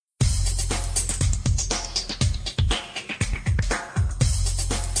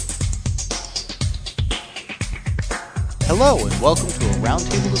Hello, and welcome to a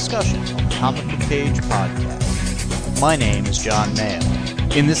roundtable discussion on the Comic Book Page podcast. My name is John Mayo.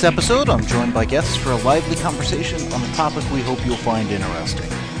 In this episode, I'm joined by guests for a lively conversation on a topic we hope you'll find interesting.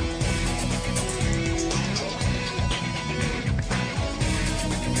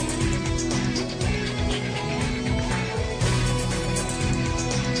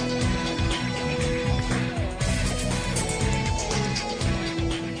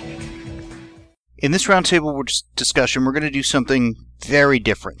 In this roundtable discussion, we're going to do something very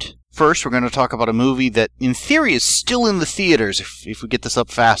different. First, we're going to talk about a movie that, in theory, is still in the theaters if we get this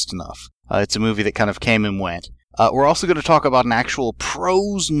up fast enough. It's a movie that kind of came and went. We're also going to talk about an actual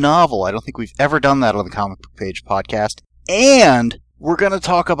prose novel. I don't think we've ever done that on the Comic Book Page podcast. And we're going to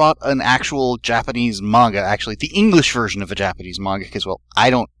talk about an actual Japanese manga, actually, the English version of a Japanese manga, because, well, I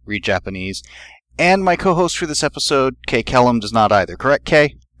don't read Japanese. And my co-host for this episode, Kay Kellum, does not either. Correct,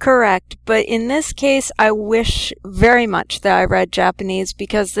 Kay? Correct, but in this case, I wish very much that I read Japanese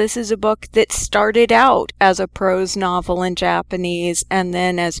because this is a book that started out as a prose novel in Japanese and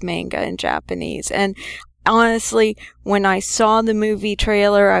then as manga in Japanese. And honestly, when I saw the movie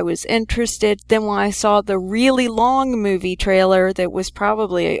trailer, I was interested. Then when I saw the really long movie trailer that was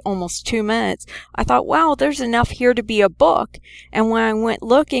probably almost 2 minutes, I thought, wow, there's enough here to be a book. And when I went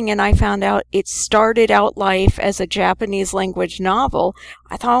looking and I found out it started out life as a Japanese language novel,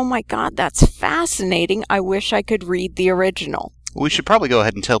 I thought, oh my God, that's fascinating. I wish I could read the original. We should probably go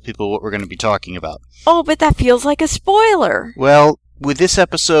ahead and tell people what we're going to be talking about. Oh, but that feels like a spoiler. Well, with this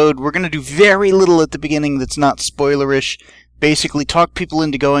episode, we're going to do very little at the beginning that's not spoilerish. Basically, talk people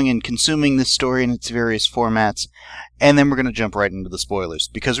into going and consuming this story in its various formats. And then we're going to jump right into the spoilers.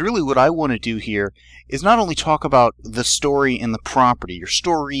 Because really what I want to do here is not only talk about the story and the property, or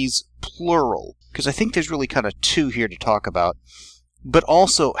stories plural, because I think there's really kind of two here to talk about, but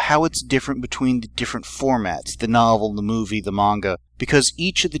also how it's different between the different formats, the novel, the movie, the manga, because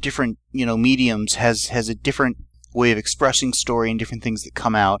each of the different, mediums has a different way of expressing story and different things that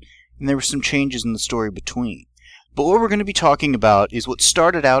come out, and there were some changes in the story between. But what we're going to be talking about is what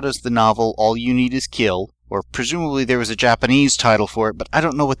started out as the novel All You Need Is Kill, or presumably there was a Japanese title for it, but I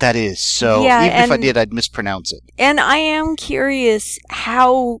don't know what that is, so even if I did, I'd mispronounce it. And I am curious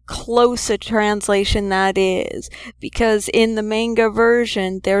how close a translation that is, because in the manga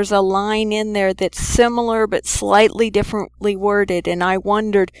version, there's a line in there that's similar but slightly differently worded, and I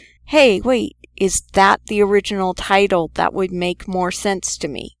wondered, hey, wait, is that the original title? That would make more sense to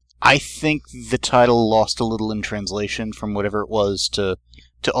me. I think the title lost a little in translation from whatever it was to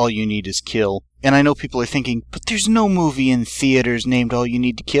All You Need Is Kill. And I know people are thinking, but there's no movie in theaters named All You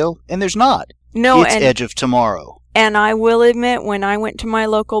Need to Kill. And there's not. No, it's Edge of Tomorrow. And I will admit, when I went to my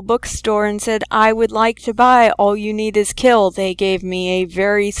local bookstore and said, I would like to buy All You Need Is Kill, they gave me a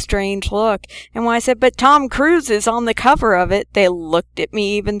very strange look. And when I said, but Tom Cruise is on the cover of it, they looked at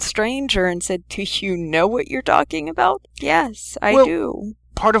me even stranger and said, do you know what you're talking about? Yes, I do.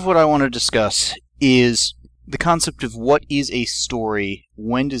 Part of what I want to discuss is the concept of what is a story,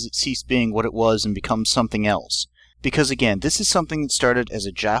 when does it cease being what it was and become something else? Because, again, this is something that started as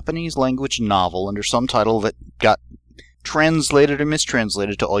a Japanese language novel under some title that got translated or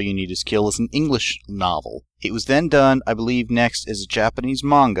mistranslated to All You Need Is Kill as an English novel. It was then done, I believe, next as a Japanese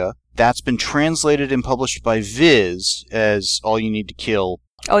manga. That's been translated and published by Viz as All You Need to Kill.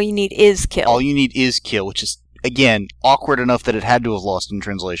 All You Need Is Kill. All You Need Is Kill, which is, again, awkward enough that it had to have lost in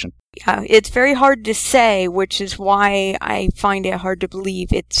translation. Yeah, it's very hard to say, which is why I find it hard to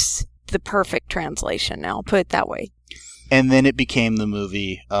believe it's the perfect translation. I'll put it that way. And then it became the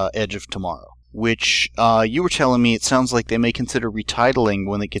movie Edge of Tomorrow, which you were telling me it sounds like they may consider retitling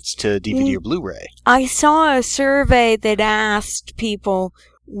when it gets to DVD or Blu-ray. I saw a survey that asked people,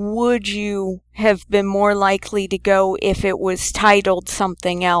 would you have been more likely to go if it was titled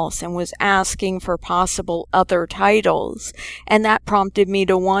something else, and was asking for possible other titles. And that prompted me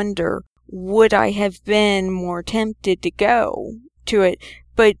to wonder, would I have been more tempted to go to it?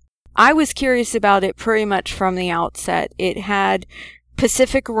 But I was curious about it pretty much from the outset. It had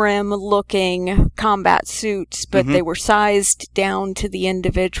Pacific Rim looking combat suits, but they were sized down to the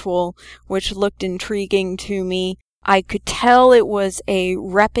individual, which looked intriguing to me. I could tell it was a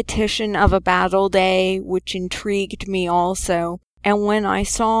repetition of a battle day, which intrigued me also. And when I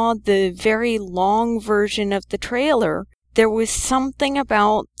saw the very long version of the trailer, there was something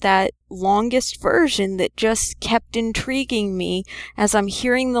about that longest version that just kept intriguing me as I'm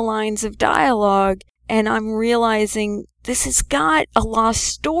hearing the lines of dialogue and I'm realizing this has got a lost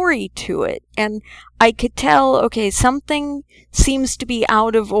story to it. And I could tell, okay, something seems to be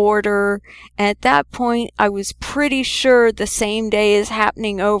out of order. And at that point, I was pretty sure the same day is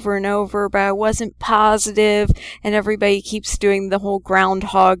happening over and over, but I wasn't positive. And everybody keeps doing the whole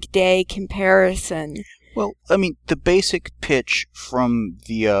Groundhog Day comparison. Well, I mean, the basic pitch from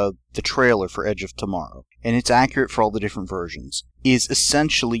the trailer for Edge of Tomorrow, and it's accurate for all the different versions, is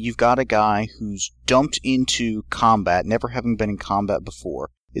essentially you've got a guy who's dumped into combat, never having been in combat before.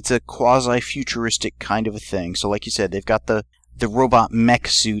 It's a quasi-futuristic kind of a thing. So like you said, they've got the robot mech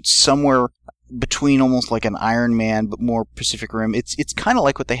suits somewhere between almost like an Iron Man, but more Pacific Rim. It's kind of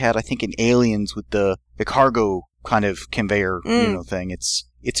like what they had, I think, in Aliens with the cargo kind of conveyor, thing.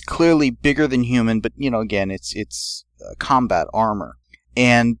 It's clearly bigger than human, but, again, it's combat armor.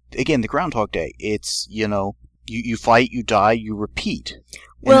 And, again, the Groundhog Day, it's, you fight, you die, you repeat.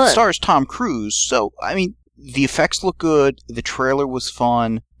 And it stars Tom Cruise, so, I mean, the effects look good, the trailer was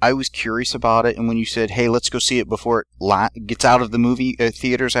fun, I was curious about it, and when you said, hey, let's go see it before it gets out of the movie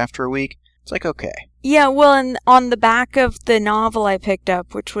theaters after a week, it's like, okay. Yeah, well, and on the back of the novel I picked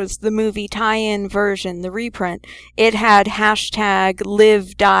up, which was the movie tie-in version, the reprint, it had hashtag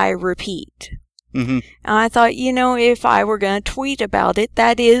live, die, repeat. Mm-hmm. And I thought, if I were going to tweet about it,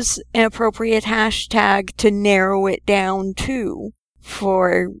 that is an appropriate hashtag to narrow it down to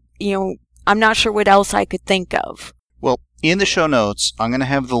for, I'm not sure what else I could think of. Well, in the show notes, I'm going to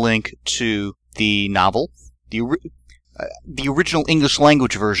have the link to the novel, the original English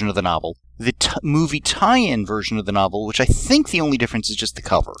language version of the novel, the movie tie-in version of the novel, which I think the only difference is just the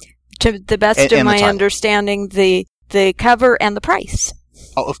cover. To the best of my understanding, the cover and the price.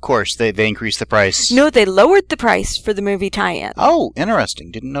 Oh, of course, they increased the price. No, they lowered the price for the movie tie-in. Oh,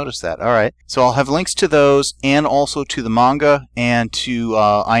 interesting. Didn't notice that. All right. So I'll have links to those and also to the manga and to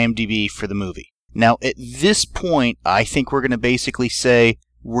IMDb for the movie. Now, at this point, I think we're going to basically say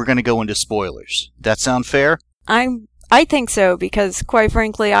we're going to go into spoilers. That sound fair? I think so, because quite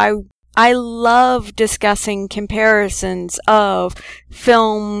frankly, I love discussing comparisons of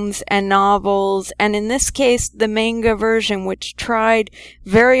films and novels, and in this case, the manga version, which tried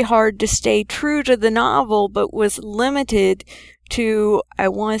very hard to stay true to the novel, but was limited to, I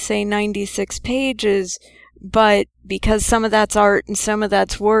want to say 96 pages, but because some of that's art and some of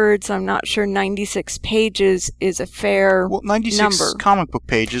that's words, I'm not sure 96 pages is a fair number. 96 comic book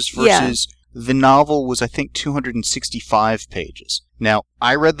pages versus... Yeah. The novel was, I think, 265 pages. Now,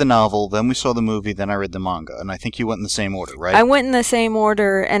 I read the novel, then we saw the movie, then I read the manga, and I think you went in the same order, right? I went in the same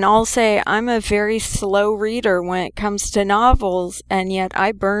order, and I'll say I'm a very slow reader when it comes to novels, and yet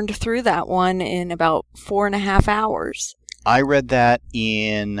I burned through that one in about 4.5 hours. I read that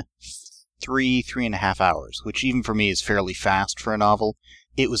in 3.5 hours, which even for me is fairly fast for a novel.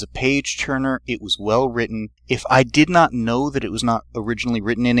 It was a page-turner. It was well-written. If I did not know that it was not originally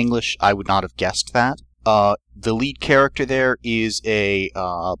written in English, I would not have guessed that. The lead character there is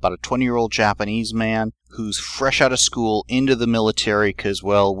about a 20-year-old Japanese man who's fresh out of school into the military because,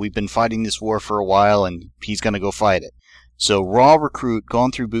 well, we've been fighting this war for a while and he's going to go fight it. So raw recruit,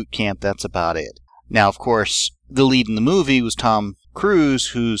 gone through boot camp, that's about it. Now, of course, the lead in the movie was Tom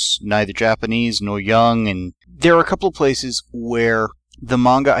Cruise, who's neither Japanese nor young, and there are a couple of places where the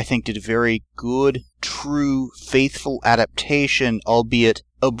manga, I think, did a very good, true, faithful adaptation, albeit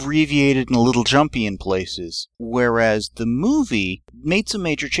abbreviated and a little jumpy in places, whereas the movie made some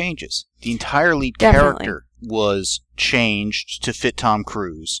major changes. The entire lead character was changed to fit Tom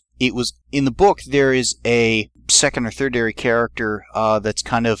Cruise. It was, in the book, there is a second or third-ary character that's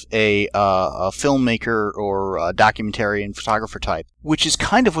kind of a filmmaker or a documentarian photographer type, which is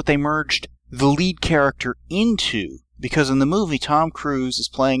kind of what they merged the lead character into. Because in the movie, Tom Cruise is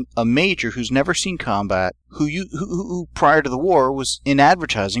playing a major who's never seen combat, who prior to the war was in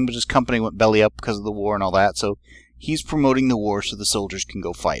advertising, but his company went belly up because of the war and all that, so he's promoting the war so the soldiers can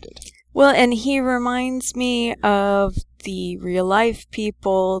go fight it. Well, and he reminds me of the real-life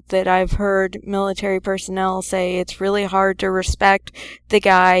people that I've heard military personnel say it's really hard to respect the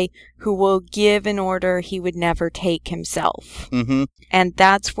guy who will give an order he would never take himself. Mm-hmm. And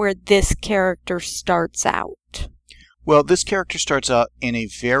that's where this character starts out. Well, this character starts out in a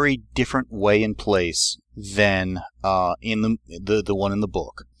very different way and place than in the one in the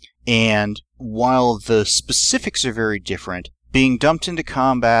book. And while the specifics are very different, being dumped into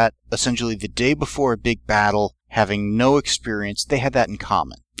combat essentially the day before a big battle, having no experience, they had that in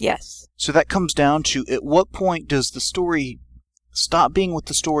common. Yes. So that comes down to, at what point does the story stop being what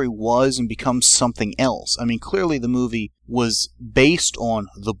the story was and become something else? I mean, clearly the movie was based on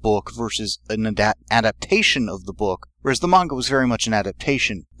the book versus an adaptation of the book, whereas the manga was very much an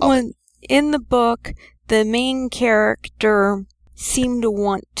adaptation of it. in the book, the main character seemed to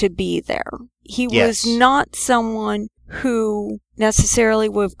want to be there. He Yes. was not someone who necessarily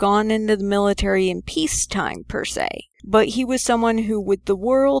would have gone into the military in peacetime, per se. But he was someone who, with the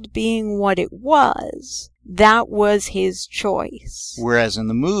world being what it was, that was his choice. Whereas in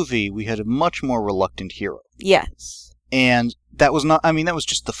the movie, we had a much more reluctant hero. Yes. And that was not, I mean, that was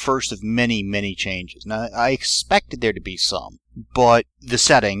just the first of many, many changes. Now, I expected there to be some, but the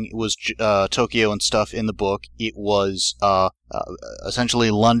setting was Tokyo and stuff in the book. It was essentially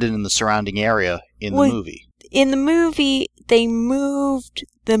London and the surrounding area in the movie. In the movie, they moved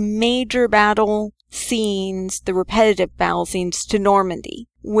the major battle scenes, the repetitive battle scenes, to Normandy,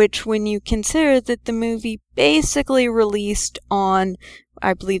 which, when you consider that the movie basically released on,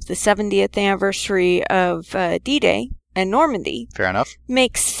 I believe, the 70th anniversary of D-Day and Normandy. Fair enough.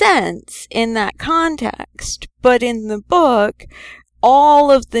 Makes sense in that context. But in the book,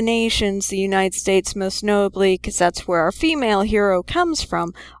 all of the nations, the United States most notably, because that's where our female hero comes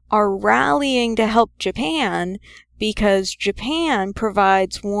from, are rallying to help Japan because Japan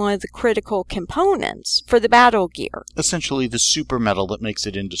provides one of the critical components for the battle gear. Essentially the super metal that makes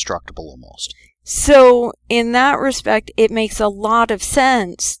it indestructible almost. So, in that respect, it makes a lot of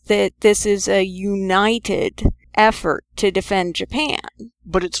sense that this is a united effort to defend Japan.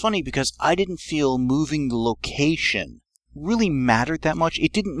 But it's funny because I didn't feel moving the location really mattered that much.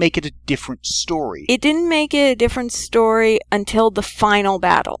 It didn't make it a different story. It didn't make it a different story until the final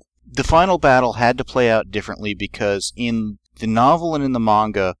battle. The final battle had to play out differently because in the novel and in the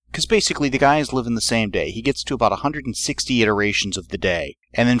manga, because basically the guys live in the same day. He gets to about 160 iterations of the day.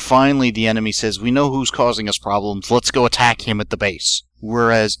 And then finally the enemy says, we know who's causing us problems, let's go attack him at the base.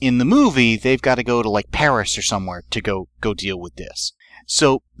 Whereas in the movie, they've got to go to like Paris or somewhere to go deal with this.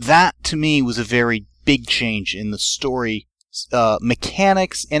 So that to me was a very big change in the story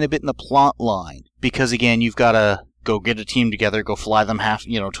mechanics and a bit in the plot line. Because again, you've got to go get a team together, go fly them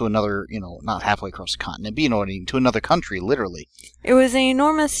to another, not halfway across the continent, but you know what I mean, to another country, literally. It was an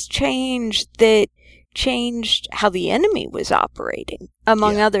enormous change that changed how the enemy was operating,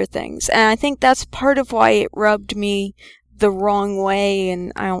 among other things. And I think that's part of why it rubbed me the wrong way,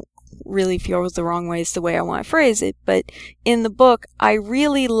 and I don't really feel the wrong way is the way I want to phrase it, but in the book, I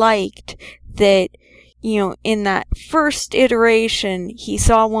really liked that, in that first iteration, he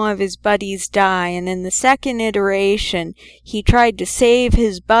saw one of his buddies die, and in the second iteration, he tried to save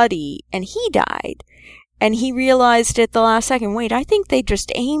his buddy, and he died. And he realized at the last second, wait, I think they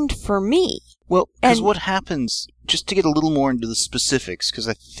just aimed for me. Well, because what happens, just to get a little more into the specifics, because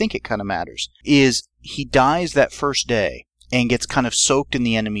I think it kind of matters, is he dies that first day and gets kind of soaked in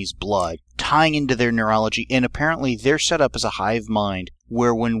the enemy's blood, tying into their neurology, and apparently they're set up as a hive mind,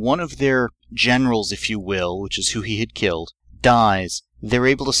 where when one of their generals, if you will, which is who he had killed, dies, they're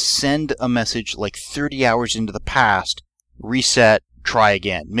able to send a message like 30 hours into the past, reset, try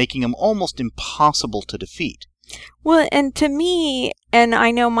again, making him almost impossible to defeat. Well, and to me, and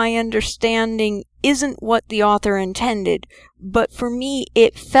I know my understanding isn't what the author intended, but for me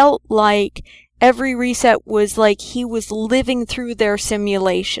it felt like every reset was like he was living through their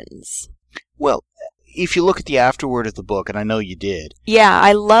simulations. Well, if you look at the afterword of the book, and I know you did. Yeah,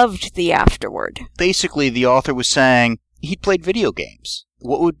 I loved the afterword. Basically, the author was saying he'd played video games.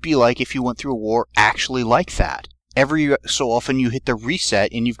 What would it be like if you went through a war actually like that? Every so often you hit the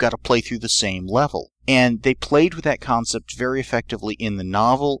reset and you've got to play through the same level. And they played with that concept very effectively in the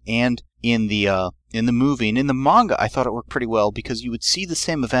novel and in the movie. And in the manga, I thought it worked pretty well because you would see the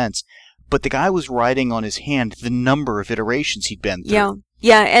same events, but the guy was writing on his hand the number of iterations he'd been through.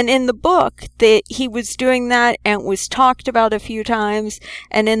 Yeah, and in the book, he was doing that and it was talked about a few times,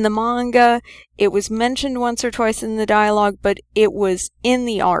 and in the manga, it was mentioned once or twice in the dialogue, but it was in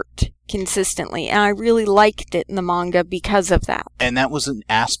the art consistently, and I really liked it in the manga because of that. And that was an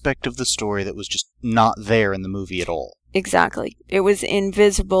aspect of the story that was just not there in the movie at all. Exactly. It was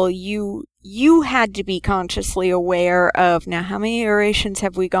invisible. You had to be consciously aware of, now how many iterations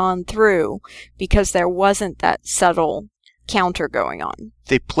have we gone through, because there wasn't that subtle counter going on.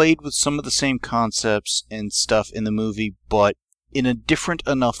 They played with some of the same concepts and stuff in the movie, but in a different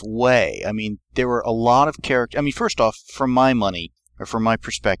enough way. I mean, there were a lot of characters. I mean, first off, from my money, or from my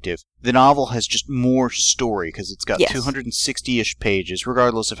perspective, the novel has just more story because it's got 260-ish pages,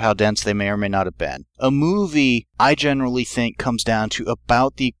 regardless of how dense they may or may not have been. A movie, I generally think, comes down to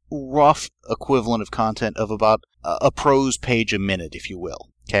about the rough equivalent of content of about a prose page a minute, if you will.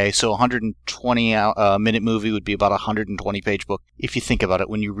 Okay, so a 120-minute movie would be about a 120-page book. If you think about it,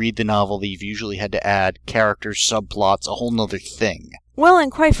 when you read the novel, you've usually had to add characters, subplots, a whole nother thing. Well,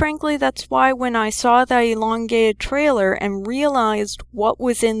 and quite frankly, that's why when I saw that elongated trailer and realized what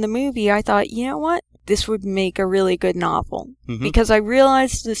was in the movie, I thought, you know what? This would make a really good novel. Mhm. Because I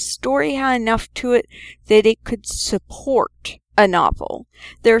realized the story had enough to it that it could support a novel.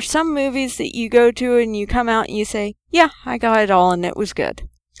 There are some movies that you go to and you come out and you say, yeah, I got it all and it was good.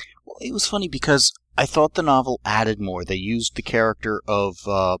 Well, it was funny because I thought the novel added more. They used the character of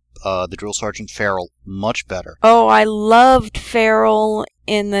the drill sergeant Farrell much better. Oh, I loved Farrell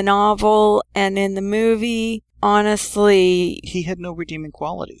in the novel and in the movie. Honestly, He had no redeeming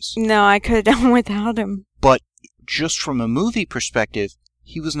qualities. no, I could have done without him. But just from a movie perspective,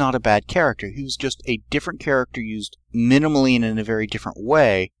 he was not a bad character. He was just a different character used minimally and in a very different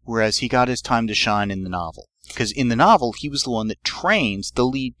way, whereas he got his time to shine in the novel. Because in the novel, he was the one that trains the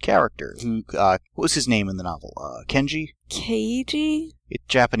lead character. Who, what was his name in the novel? Kenji? Keiji? It's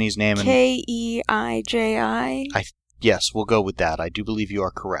Japanese name. And Keiji? yes, we'll go with that. I do believe you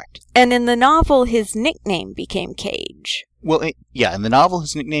are correct. And in the novel, his nickname became Cage. Well, yeah, in the novel,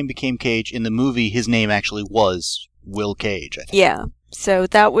 his nickname became Cage. In the movie, his name actually was Will Cage, I think. Yeah, so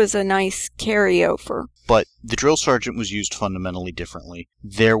that was a nice carryover. But the drill sergeant was used fundamentally differently.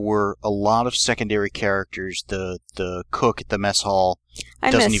 There were a lot of secondary characters. The cook at the mess hall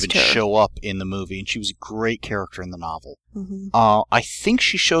I doesn't missed even her. show up in the movie, and she was a great character in the novel. Mhm. I think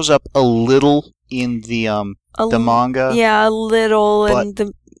she shows up a little in the manga. Yeah, a little, but and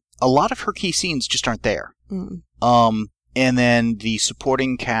the... A lot of her key scenes just aren't there. Mm. And then the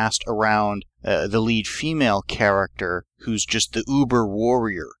supporting cast around the lead female character, who's just the uber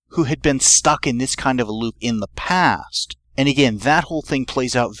warrior, who had been stuck in this kind of a loop in the past. And again, that whole thing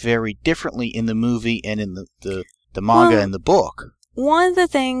plays out very differently in the movie and in the manga and the book. One of the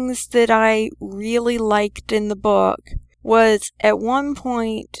things that I really liked in the book was at one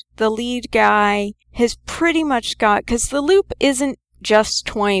point the lead guy has pretty much got, because the loop isn't just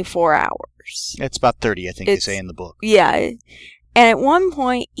 24 hours. It's about 30, I think they say in the book. Yeah. And at one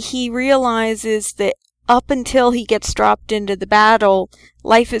point he realizes that up until he gets dropped into the battle,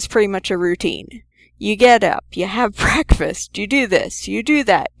 life is pretty much a routine. You get up, you have breakfast, you do this, you do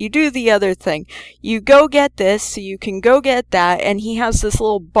that, you do the other thing. You go get this so you can go get that, and he has this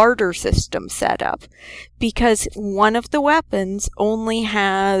little barter system set up. Because one of the weapons only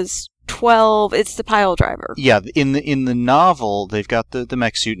has 12, it's the pile driver. Yeah, in the novel, they've got the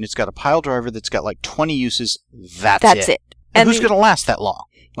mech suit, and it's got a pile driver that's got like 20 uses. That's it. And who's going to last that long?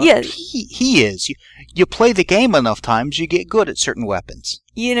 Well, yeah. He is. You play the game enough times, you get good at certain weapons.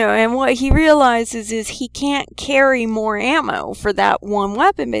 You know, and what he realizes is he can't carry more ammo for that one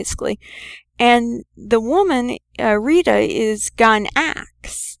weapon, basically. And the woman, Rita, is got an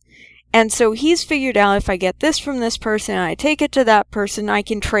axe. And so he's figured out, if I get this from this person and I take it to that person, I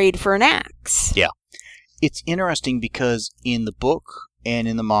can trade for an axe. Yeah. It's interesting because in the book and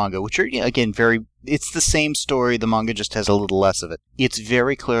in the manga, which are, again, it's the same story, the manga just has a little less of it. It's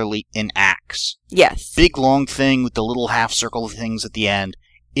very clearly an axe. Yes. Big long thing with the little half circle of things at the end.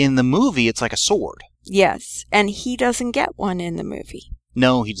 In the movie, it's like a sword. Yes. And he doesn't get one in the movie.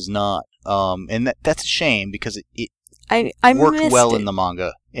 No, he does not. And that's a shame because it I worked well missed it. in the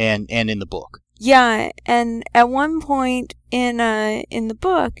manga and in the book. Yeah, and at one point in the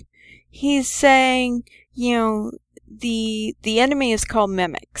book, he's saying, you know, the enemy is called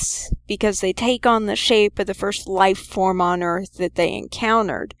mimics because they take on the shape of the first life form on Earth that they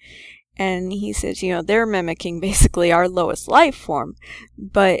encountered. And he says, you know, they're mimicking basically our lowest life form.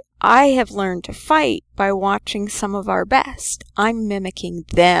 But I have learned to fight by watching some of our best. I'm mimicking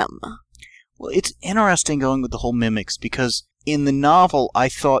them. Well, it's interesting going with the whole mimics because in the novel, I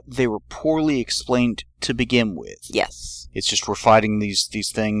thought they were poorly explained to begin with. Yes. It's just we're fighting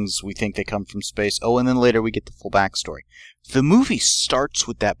these things, we think they come from space. Oh, and then later we get the full backstory. The movie starts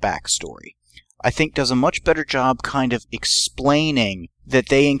with that backstory. I think does a much better job kind of explaining that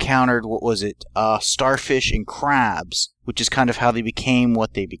they encountered, starfish and crabs, which is kind of how they became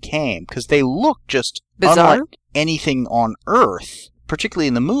what they became. Because they look just bizarre, unlike anything on Earth, particularly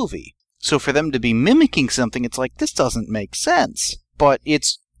in the movie. So for them to be mimicking something, it's like, this doesn't make sense. But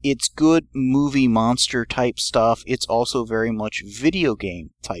it's good movie monster type stuff. It's also very much video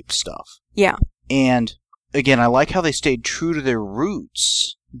game type stuff. Yeah. And again, I like how they stayed true to their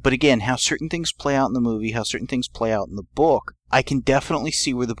roots. But again, how certain things play out in the movie, how certain things play out in the book, I can definitely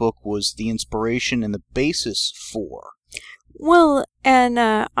see where the book was the inspiration and the basis for. Well, and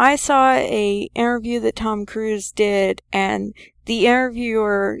I saw a interview that Tom Cruise did, and the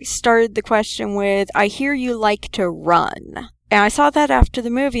interviewer started the question with, "I hear you like to run." And I saw that after the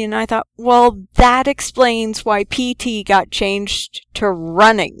movie, and I thought, well, that explains why PT got changed to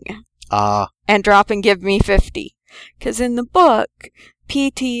running. And drop and give me 50. Because in the book,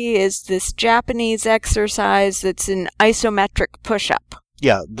 PT is this Japanese exercise that's an isometric push-up.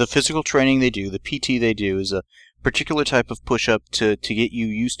 Yeah, the physical training they do, the PT they do, is a particular type of push-up to get you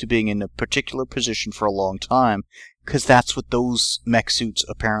used to being in a particular position for a long time, because that's what those mech suits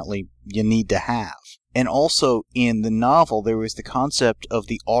apparently you need to have. And also, in the novel, there was the concept of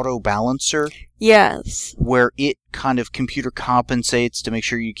the auto-balancer. Yes. Where it kind of computer compensates to make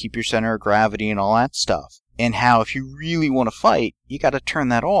sure you keep your center of gravity and all that stuff. And how if you really want to fight, you got to turn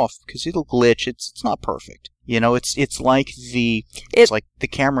that off, because it'll glitch. It's not perfect. You know, it's like the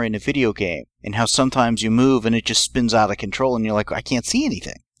camera in a video game, and how sometimes you move and it just spins out of control, and you're like, I can't see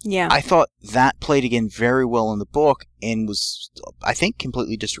anything. Yeah. I thought that played again very well in the book, and was, I think,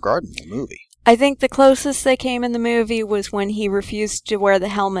 completely disregarded in the movie. I think the closest they came in the movie was when he refused to wear the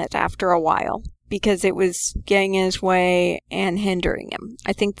helmet after a while, because it was getting in his way and hindering him.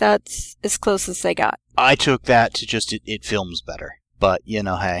 I think that's as close as they got. I took that to just it films better. But, you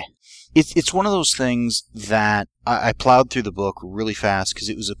know, hey. It's one of those things that I plowed through the book really fast because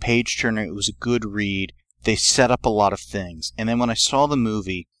it was a page-turner, it was a good read, they set up a lot of things. And then when I saw the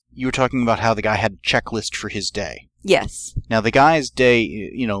movie, you were talking about how the guy had a checklist for his day. Yes. Now, the guy's day,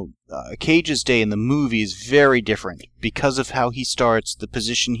 you know, Cage's day in the movie is very different because of how he starts, the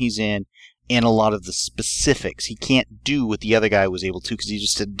position he's in, and a lot of the specifics. He can't do what the other guy was able to because he's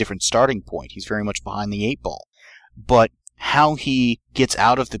just at a different starting point. He's very much behind the 8-ball. But how he gets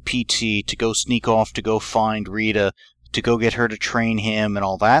out of the PT to go sneak off to go find Rita, to go get her to train him and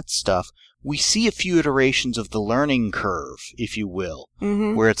all that stuff, we see a few iterations of the learning curve, if you will,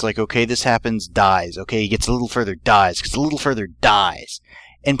 where it's like, okay, this happens, dies. Okay, he gets a little further, dies. Gets a little further, dies.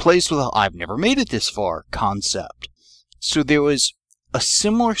 And plays with a I've never made it this far concept. So there was a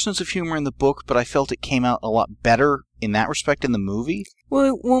similar sense of humor in the book, but I felt it came out a lot better in that respect in the movie.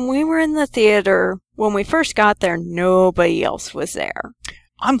 Well, when we were in the theater, when we first got there, nobody else was there.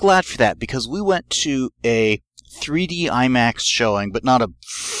 I'm glad for that, because we went to a 3D IMAX showing, but not a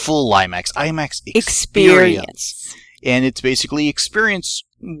full IMAX experience. And it's basically experience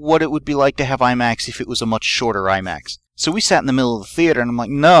what it would be like to have IMAX if it was a much shorter IMAX. So we sat in the middle of the theater, and I'm like,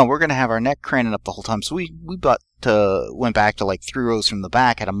 no, we're going to have our neck craning up the whole time. So we went back to like 3 rows from the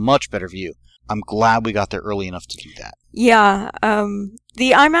back, had a much better view. I'm glad we got there early enough to do that. Yeah,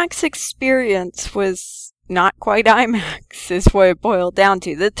 the IMAX experience was not quite IMAX, is what it boiled down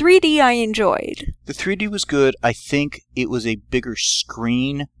to. The 3D I enjoyed. The 3D was good. I think it was a bigger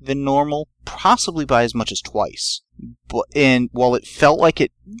screen than normal, possibly by as much as twice. And while it felt like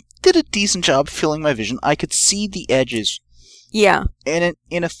it did a decent job filling my vision, I could see the edges. Yeah. And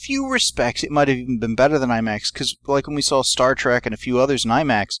in a few respects, it might have even been better than IMAX, because like when we saw Star Trek and a few others in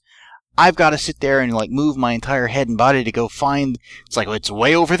IMAX, I've got to sit there and like move my entire head and body to go find. It's like, well, it's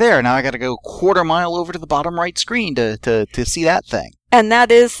way over there. Now I got to go 1/4 mile over to the bottom right screen to see that thing. And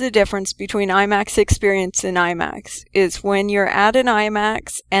that is the difference between IMAX experience and IMAX, is when you're at an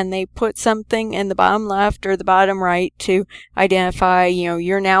IMAX and they put something in the bottom left or the bottom right to identify, you know,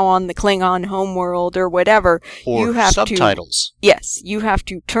 you're now on the Klingon homeworld or whatever. Or you have subtitles. Yes, you have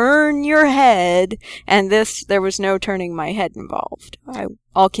to turn your head, and there was no turning my head involved.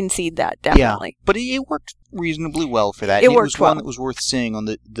 I'll concede that, definitely. Yeah, but it worked reasonably well for that. It was well. One that was worth seeing on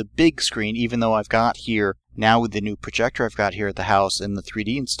the big screen, even though I've got here, now with the new projector I've got here at the house and the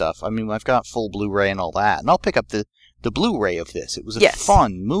 3D and stuff, I mean, I've got full Blu-ray and all that, and I'll pick up the Blu-ray of this. It was a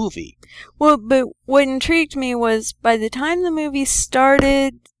fun movie. Well, but what intrigued me was by the time the movie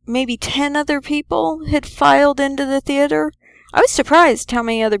started, maybe 10 other people had filed into the theater. I was surprised how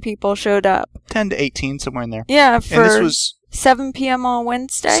many other people showed up. 10 to 18, somewhere in there. Yeah, and this was 7 p.m. on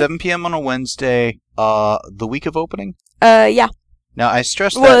Wednesday? 7 p.m. on a Wednesday, the week of opening? Yeah. Now, I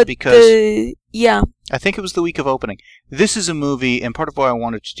stress that because yeah. I think it was the week of opening. This is a movie, and part of why I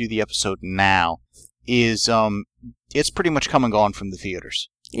wanted to do the episode now is it's pretty much come and gone from the theaters.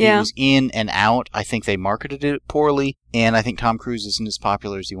 Yeah. It was in and out. I think they marketed it poorly, and I think Tom Cruise isn't as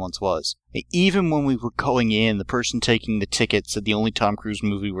popular as he once was. Even when we were going in, the person taking the ticket said the only Tom Cruise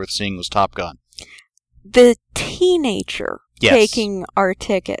movie worth seeing was Top Gun. The teenager taking our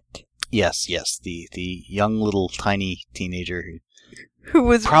ticket. Yes, the young little tiny teenager who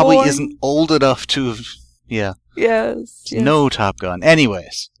was probably born... isn't old enough to have, Yes. No Top Gun.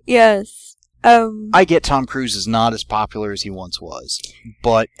 Anyways. Yes. I get Tom Cruise is not as popular as he once was,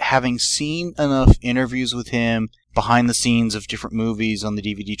 but having seen enough interviews with him, behind the scenes of different movies on the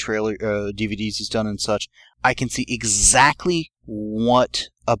DVDs he's done and such, I can see exactly what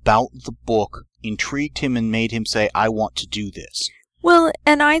about the book intrigued him and made him say, I want to do this. Well,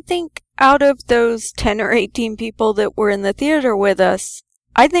 and I think out of those 10 or 18 people that were in the theater with us,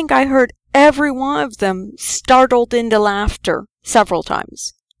 I think I heard every one of them startled into laughter several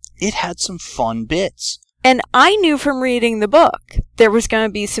times. It had some fun bits. And I knew from reading the book there was going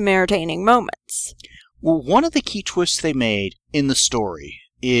to be some entertaining moments. Well, one of the key twists they made in the story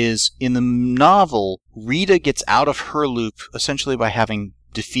is in the novel, Rita gets out of her loop essentially by having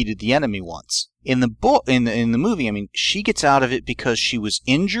defeated the enemy once. In the book, in the movie, I mean, she gets out of it because she was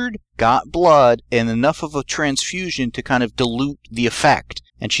injured, got blood, and enough of a transfusion to kind of dilute the effect,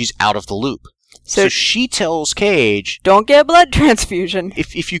 and she's out of the loop. So she tells Cage, don't get a blood transfusion.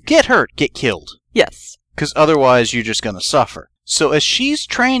 If you get hurt, get killed. Yes. Because otherwise you're just going to suffer. So as she's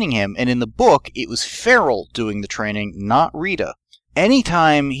training him, and in the book, it was Farrell doing the training, not Rita.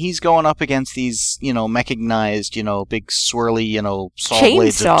 Anytime he's going up against these, mechanized, big swirly, saw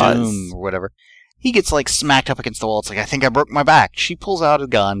blades of doom or whatever, he gets, smacked up against the wall. It's like, I think I broke my back. She pulls out a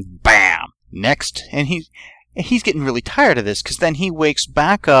gun. Bam! Next. And he's getting really tired of this, because then he wakes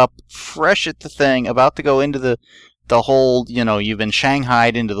back up, fresh at the thing, about to go into the whole, you've been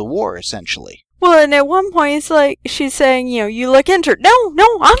shanghaied into the war, essentially. Well, and at one point, it's like, she's saying, you look injured. No,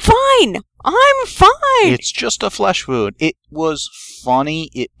 I'm fine. I'm fine. It's just a flesh wound. It was funny.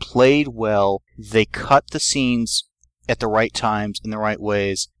 It played well. They cut the scenes at the right times in the right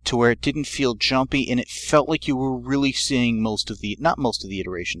ways to where it didn't feel jumpy, and it felt like you were really seeing not most of the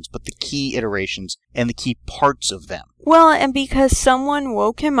iterations, but the key iterations and the key parts of them. Well, and because someone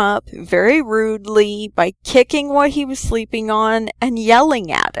woke him up very rudely by kicking what he was sleeping on and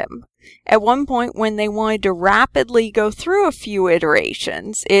yelling at him. At one point, when they wanted to rapidly go through a few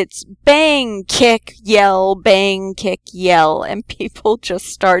iterations, it's bang, kick, yell, bang, kick, yell, and people just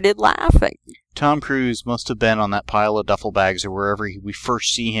started laughing. Tom Cruise must have been on that pile of duffel bags or wherever we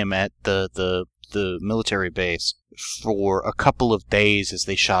first see him at the military base for a couple of days as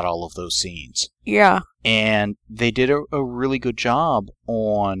they shot all of those scenes. Yeah. And they did a really good job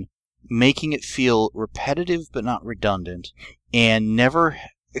on making it feel repetitive but not redundant, and never...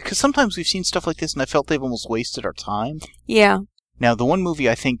 Because sometimes we've seen stuff like this and I felt they've almost wasted our time. Yeah. Now, the one movie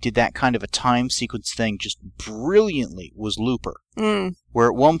I think did that kind of a time sequence thing just brilliantly was Looper. Where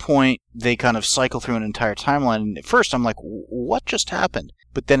at one point they kind of cycle through an entire timeline, and at first I'm like, what just happened?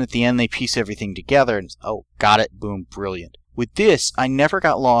 But then at the end they piece everything together and, oh, got it, boom, brilliant. With this, I never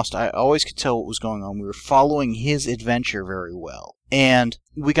got lost. I always could tell what was going on. We were following his adventure very well. And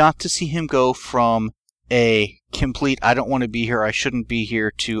we got to see him go from a complete, I don't want to be here, I shouldn't be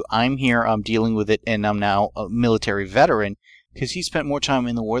here, to I'm here, I'm dealing with it, and I'm now a military veteran, because he spent more time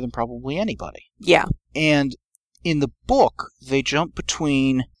in the war than probably anybody. Yeah. And in the book, they jump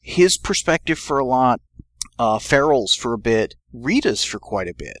between his perspective for a lot, Farrell's for a bit, Rita's for quite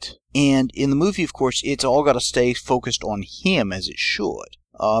a bit. And in the movie, of course, it's all got to stay focused on him, as it should.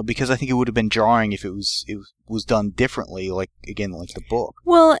 Because I think it would have been jarring if it was done differently, like the book.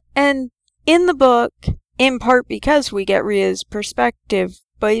 Well, and in the book, in part because we get Rita's perspective,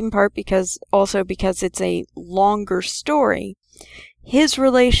 but in part because it's a longer story, his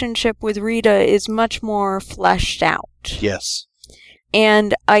relationship with Rita is much more fleshed out. Yes.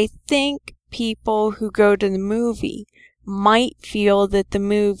 And I think people who go to the movie might feel that the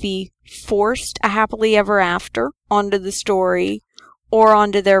movie forced a happily ever after onto the story or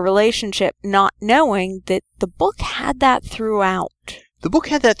onto their relationship, not knowing that the book had that throughout. The book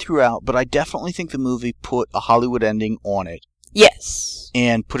had that throughout, but I definitely think the movie put a Hollywood ending on it. Yes.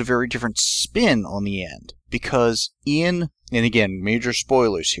 And put a very different spin on the end. Because and again, major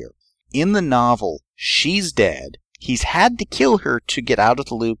spoilers here, in the novel, she's dead. He's had to kill her to get out of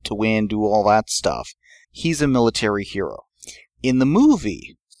the loop, to win, do all that stuff. He's a military hero. In the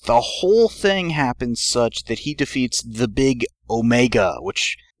movie, the whole thing happens such that he defeats the big Omega,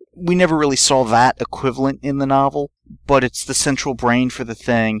 which we never really saw that equivalent in the novel, but it's the central brain for the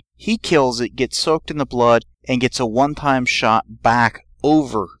thing. He kills it, gets soaked in the blood, and gets a one-time shot back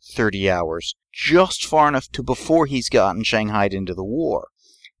over 30 hours, just far enough to before he's gotten shanghaied into the war.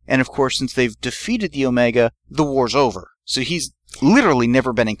 And of course, since they've defeated the Omega, the war's over. So he's literally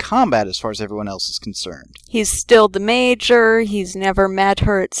never been in combat as far as everyone else is concerned. He's still the major, he's never met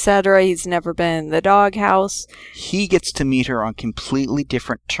her, etc. He's never been in the doghouse. He gets to meet her on completely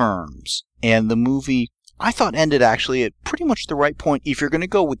different terms. And the movie, I thought, ended actually at pretty much the right point if you're going to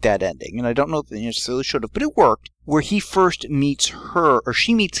go with that ending. And I don't know if they necessarily should have, but it worked. Where he first meets her, or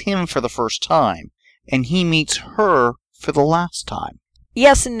she meets him for the first time, and he meets her for the last time.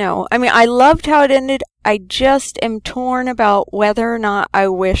 Yes and no. I mean, I loved how it ended. I just am torn about whether or not I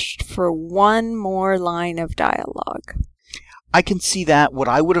wished for one more line of dialogue. I can see that. What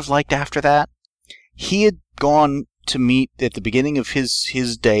I would have liked after that, he had gone to meet at the beginning of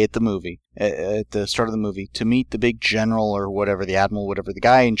his day at the movie. at the start of the movie to meet the big general or whatever, the admiral, whatever, the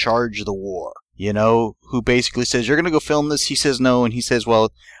guy in charge of the war, who basically says, you're going to go film this. He says no, and he says,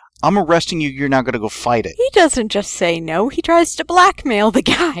 well, I'm arresting you. You're not going to go fight it. He doesn't just say no. He tries to blackmail the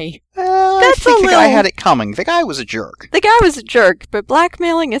guy. I think the guy had it coming. The guy was a jerk. The guy was a jerk, but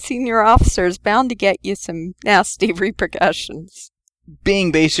blackmailing a senior officer is bound to get you some nasty repercussions.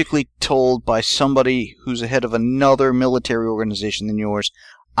 Being basically told by somebody who's ahead of another military organization than yours,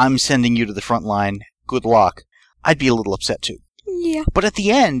 I'm sending you to the front line. Good luck. I'd be a little upset too. Yeah. But at the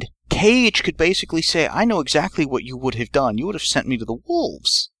end, Cage could basically say, I know exactly what you would have done. You would have sent me to the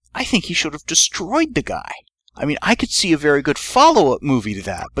wolves. I think he should have destroyed the guy. I mean, I could see a very good follow-up movie to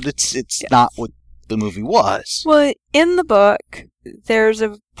that, but it's yes. Not what the movie was. Well, in the book, there's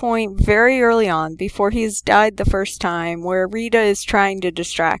a point very early on, before he's died the first time, where Rita is trying to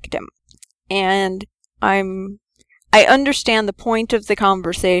distract him. And I understand the point of the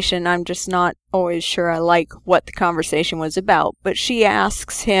conversation. I'm just not always sure I like what the conversation was about. But she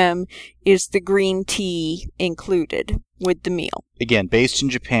asks him, is the green tea included with the meal? Again, based in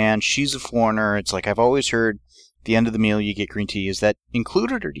Japan, she's a foreigner. It's like, I've always heard at the end of the meal you get green tea. Is that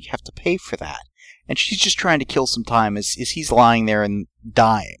included, or do you have to pay for that? And she's just trying to kill some time as he's lying there and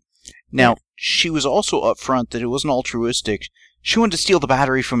dying. Now, she was also upfront that it wasn't altruistic. She wanted to steal the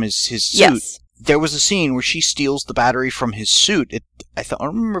battery from his suit. Yes. There was a scene where she steals the battery from his suit. I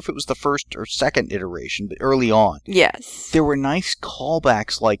don't remember if it was the first or second iteration, but early on. Yes. There were nice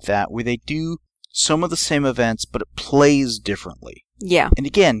callbacks like that where they do some of the same events, but it plays differently. Yeah. And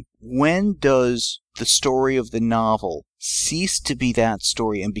again, when does the story of the novel cease to be that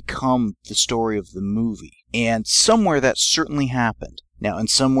story and become the story of the movie? And somewhere that certainly happened. Now, in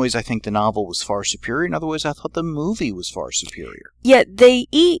some ways, I think the novel was far superior. In other ways, I thought the movie was far superior. Yet they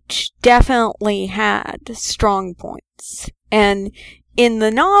each definitely had strong points. And in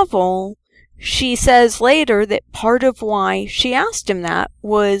the novel, she says later that part of why she asked him that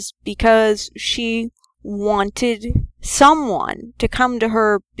was because she wanted someone to come to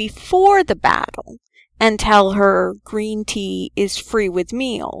her before the battle and tell her green tea is free with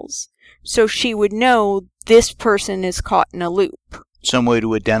meals, so she would know this person is caught in a loop. Some way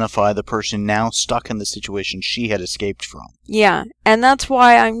to identify the person now stuck in the situation she had escaped from. Yeah, and that's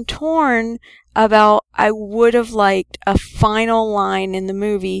why I'm torn about, I would have liked a final line in the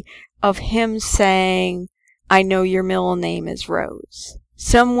movie of him saying, I know your middle name is Rose.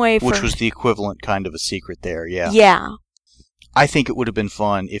 Some way for... Which was the equivalent kind of a secret there, yeah. Yeah. I think it would have been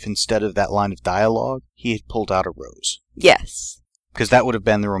fun if instead of that line of dialogue, he had pulled out a rose. Yes. Because that would have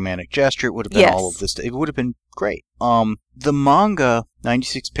been the romantic gesture. It would have been all of this. It would have been great. The manga,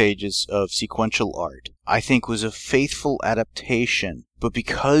 96 pages of sequential art, I think was a faithful adaptation. But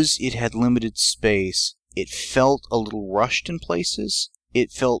because it had limited space, it felt a little rushed in places.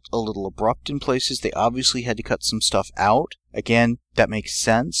 It felt a little abrupt in places. They obviously had to cut some stuff out. Again, that makes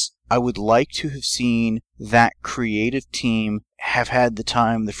sense. I would like to have seen that creative team have had the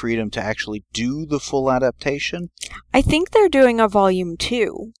time, the freedom to actually do the full adaptation. I think they're doing a volume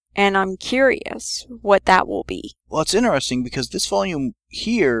 2, and I'm curious what that will be. Well, it's interesting because this volume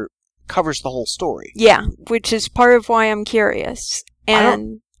here covers the whole story. Yeah, which is part of why I'm curious.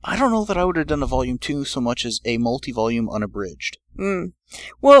 And I don't know that I would have done a volume 2 so much as a multi-volume unabridged.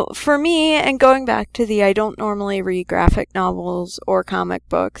 Well, for me, and going back to I don't normally read graphic novels or comic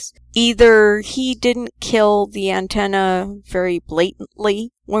books, either he didn't kill the antenna very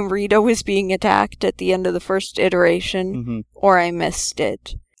blatantly when Rita was being attacked at the end of the first iteration, or I missed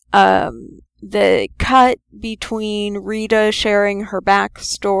it. The cut between Rita sharing her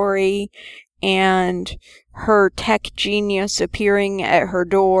backstory and her tech genius appearing at her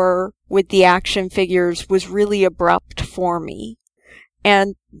door with the action figures was really abrupt for me.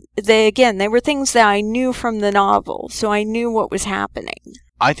 And they were things that I knew from the novel, so I knew what was happening.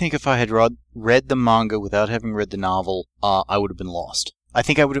 I think if I had read the manga without having read the novel, I would have been lost. I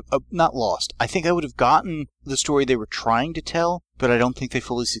think I would have, not lost, I think I would have gotten the story they were trying to tell, but I don't think they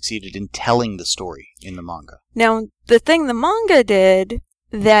fully succeeded in telling the story in the manga. Now, the thing the manga did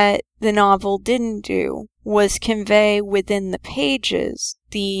that the novel didn't do was convey within the pages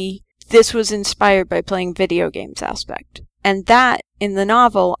this was inspired by playing video games aspect. And that, in the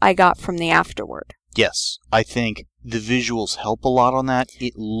novel, I got from the afterword. Yes, I think the visuals help a lot on that.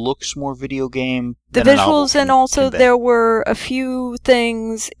 It looks more video game than the visuals, and also there were a few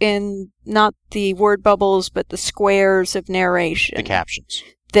things in, not the word bubbles, but the squares of narration. The captions.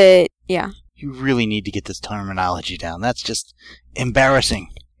 You really need to get this terminology down. That's just embarrassing.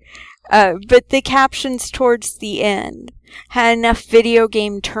 But the captions towards the end had enough video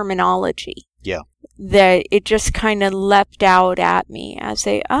game terminology. Yeah. That it just kind of leapt out at me as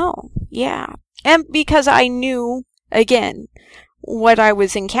Yeah. And because I knew, again, what I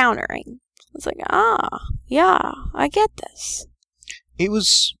was encountering. I was like, yeah, I get this. It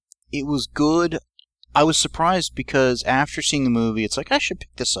was good. I was surprised because after seeing the movie, it's like, I should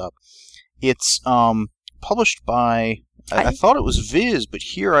pick this up. It's published by, I thought it was Viz, but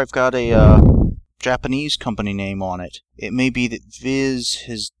here I've got a Japanese company name on it. It may be that Viz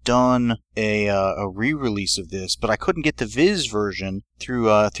has done a re-release of this, but I couldn't get the Viz version through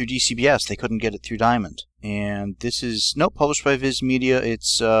DCBS. They couldn't get it through Diamond. And this is, published by Viz Media.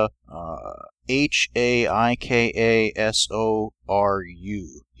 It's Haikasoru.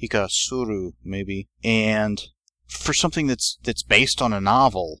 Hikasuru, maybe. And for something that's based on a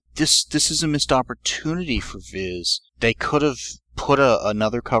novel, this is a missed opportunity for Viz. They could have put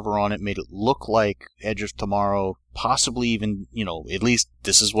another cover on it, made it look like Edge of Tomorrow, possibly even, at least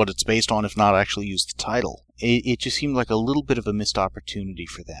this is what it's based on, if not actually use the title. It just seemed like a little bit of a missed opportunity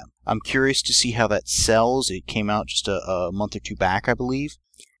for them. I'm curious to see how that sells. It came out just a month or two back, I believe.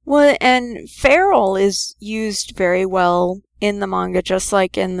 Well, and Feral is used very well in the manga, just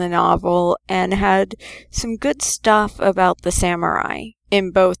like in the novel, and had some good stuff about the samurai in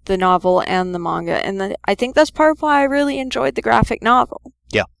both the novel and the manga. And I think that's part of why I really enjoyed the graphic novel.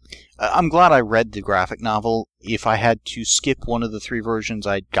 Yeah. I'm glad I read the graphic novel. If I had to skip one of the 3 versions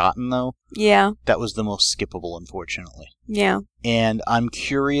I'd gotten, though, yeah, that was the most skippable, unfortunately. Yeah. And I'm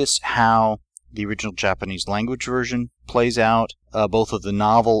curious how the original Japanese language version plays out, both of the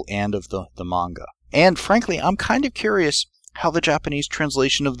novel and of the manga. And frankly, I'm kind of curious how the Japanese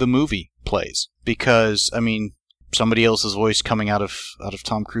translation of the movie plays. Because, somebody else's voice coming out of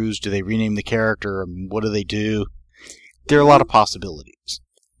Tom Cruise, do they rename the character? What do they do? There are a lot of possibilities.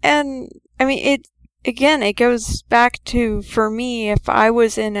 And, it goes back to, for me, if I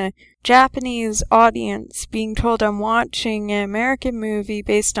was in a Japanese audience being told I'm watching an American movie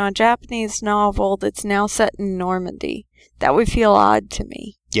based on a Japanese novel that's now set in Normandy, that would feel odd to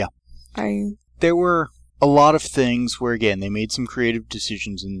me. Yeah. There were a lot of things where, again, they made some creative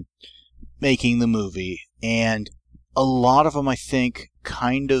decisions in making the movie, and a lot of them, I think,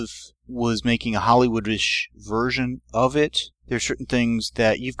 kind of was making a Hollywoodish version of it. There's certain things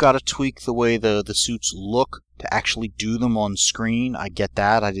that you've got to tweak the way the suits look to actually do them on screen. I get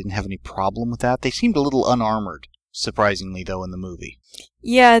that. I didn't have any problem with that. They seemed a little unarmored, surprisingly, though, in the movie.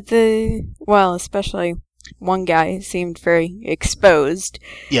 Yeah, especially one guy seemed very exposed.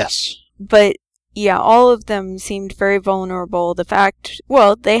 Yes. But yeah, all of them seemed very vulnerable.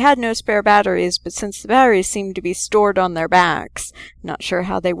 They had no spare batteries, but since the batteries seemed to be stored on their backs, not sure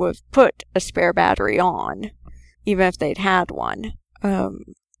how they would have put a spare battery on, even if they'd had one.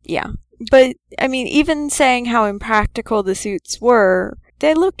 Yeah. But, even saying how impractical the suits were,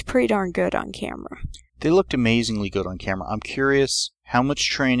 they looked pretty darn good on camera. They looked amazingly good on camera. I'm curious how much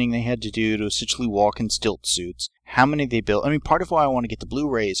training they had to do to essentially walk in stilt suits. How many they built. Part of why I want to get the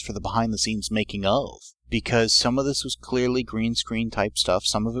Blu-rays for the behind-the-scenes making of. Because some of this was clearly green screen type stuff.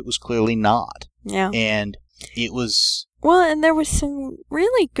 Some of it was clearly not. Yeah. And it was... Well, and there was some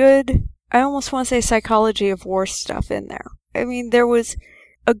really good, I almost want to say psychology of war stuff in there. There was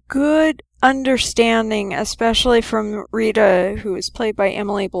a good understanding, especially from Rita, who is played by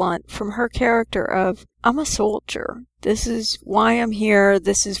Emily Blunt, from her character of, I'm a soldier. This is why I'm here.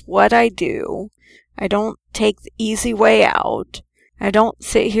 This is what I do. I don't take the easy way out. I don't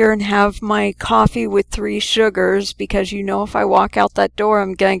sit here and have my coffee with 3 sugars because if I walk out that door,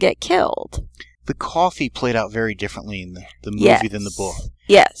 I'm going to get killed. The coffee played out very differently in the movie than the book.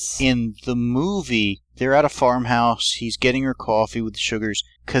 Yes. In the movie, they're at a farmhouse. He's getting her coffee with the sugars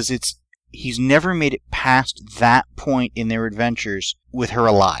because he's never made it past that point in their adventures with her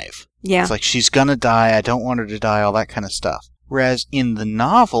alive. Yeah. It's like, she's going to die. I don't want her to die, all that kind of stuff. Whereas in the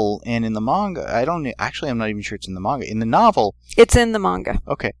novel and in the manga, I'm not even sure it's in the manga. In the novel... It's in the manga.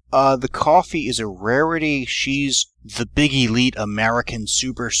 Okay. The coffee is a rarity. She's the big elite American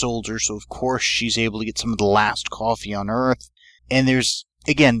super soldier, so of course she's able to get some of the last coffee on Earth. And there's,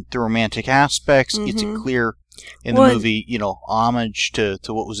 again, the romantic aspects. Mm-hmm. It's a clear, in the movie, homage to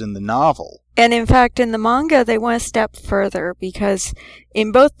what was in the novel. And in fact, in the manga, they went a step further, because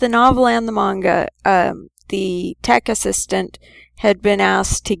in both the novel and the manga, the tech assistant had been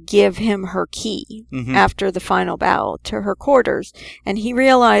asked to give him her key after the final battle to her quarters. And he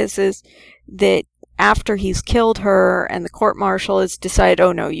realizes that after he's killed her and the court-martial has decided,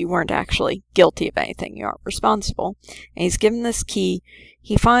 oh no, you weren't actually guilty of anything, you aren't responsible, and he's given this key,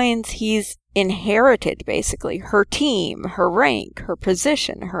 he finds he's inherited, basically, her team, her rank, her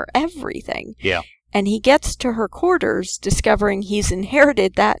position, her everything. Yeah. And he gets to her quarters, discovering he's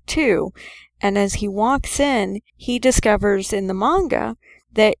inherited that too. And as he walks in, he discovers in the manga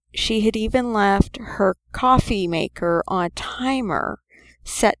that she had even left her coffee maker on a timer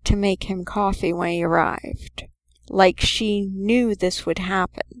set to make him coffee when he arrived. Like she knew this would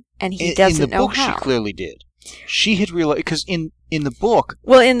happen, and he doesn't know how. In the book, she clearly did. She had realized, because in the book...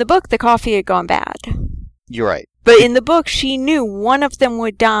 Well, in the book, the coffee had gone bad. You're right. But in the book, she knew one of them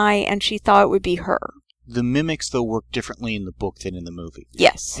would die, and she thought it would be her. The mimics, though, work differently in the book than in the movie.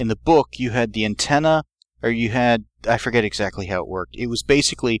 Yes. In the book, you had the antenna, or you had... I forget exactly how it worked. It was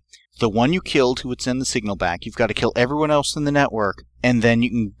basically the one you killed who would send the signal back. You've got to kill everyone else in the network, and then you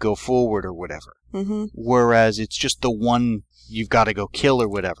can go forward or whatever. Mm-hmm. Whereas it's just the one you've got to go kill or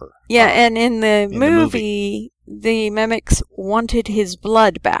whatever. Yeah, and in the movie, the mimics wanted his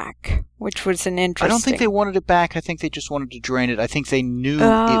blood back, which was an interesting... I don't think they wanted it back. I think they just wanted to drain it. I think they knew it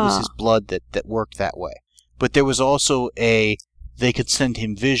was his blood that worked that way. But there was also they could send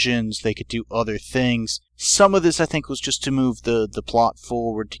him visions, they could do other things. Some of this, I think, was just to move the plot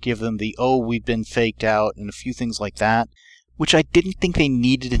forward, to give them we've been faked out, and a few things like that, which I didn't think they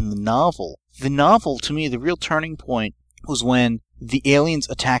needed in the novel. The novel, to me, the real turning point was when the aliens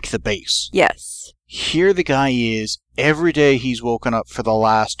attack the base. Yes. Here the guy is, every day he's woken up for the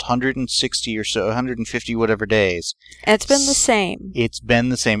last 160 or so, 150 whatever days. And it's been the same. It's been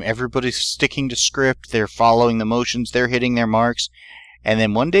the same. Everybody's sticking to script, they're following the motions, they're hitting their marks. And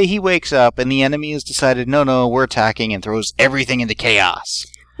then one day he wakes up and the enemy has decided, no, we're attacking, and throws everything into chaos.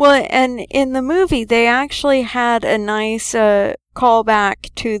 Well, and in the movie, they actually had a nice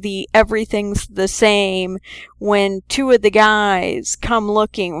callback to the everything's the same when two of the guys come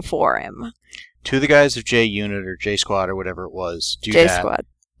looking for him. Two of the guys of J Unit or J Squad or whatever it was do J that. Squad.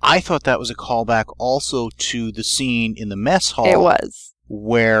 I thought that was a callback also to the scene in the mess hall. It was.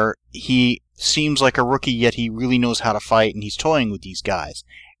 Where he seems like a rookie, yet he really knows how to fight, and he's toying with these guys.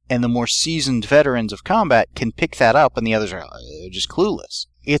 And the more seasoned veterans of combat can pick that up, and the others are just clueless.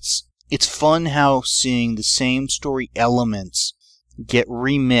 It's fun how seeing the same story elements get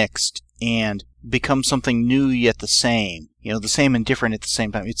remixed and become something new yet the same. The same and different at the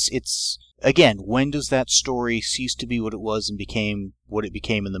same time. It's again, when does that story cease to be what it was and became what it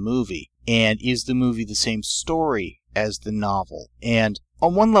became in the movie? And is the movie the same story as the novel? And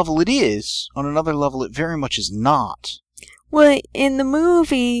on one level it is, on another level it very much is not. Well, in the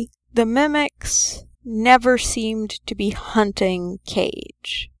movie, the mimics never seemed to be hunting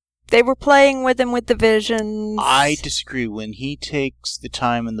Cage. They were playing with him with the visions. I disagree. When he takes the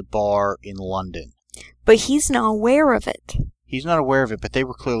time in the bar in London. But he's not aware of it. He's not aware of it, but they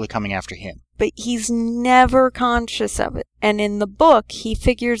were clearly coming after him. But he's never conscious of it. And in the book, he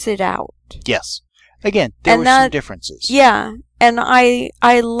figures it out. Yes. Again, there were some differences. Yeah. And I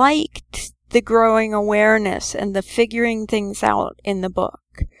liked the growing awareness and the figuring things out in the book.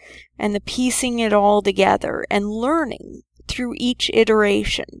 And the piecing it all together and learning through each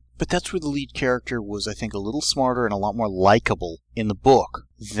iteration. But that's where the lead character was, I think, a little smarter and a lot more likable in the book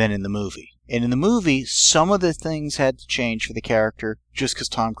than in the movie. And in the movie, some of the things had to change for the character just because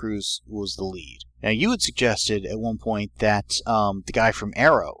Tom Cruise was the lead. Now, you had suggested at one point that the guy from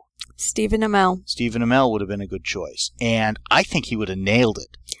Arrow, Stephen Amell would have been a good choice. And I think he would have nailed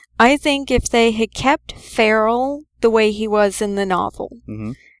it. I think if they had kept Farrell the way he was in the novel,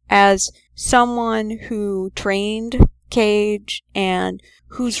 as someone who trained Cage and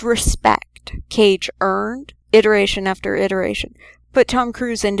whose respect Cage earned, iteration after iteration, put Tom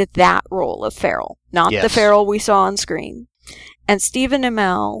Cruise into that role of Farrell, not the Farrell we saw on screen. And Stephen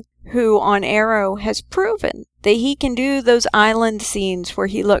Amell, who on Arrow has proven that he can do those island scenes where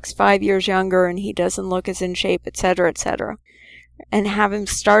he looks 5 years younger and he doesn't look as in shape, etc., and have him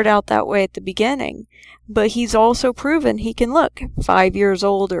start out that way at the beginning. But he's also proven he can look 5 years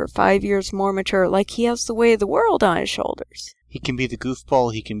older, 5 years more mature, like he has the weight of the world on his shoulders. He can be the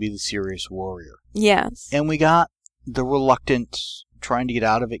goofball, he can be the serious warrior. Yes. And we got the reluctant, trying to get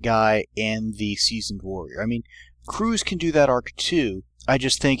out of it guy and the seasoned warrior. I mean, Cruise can do that arc too. I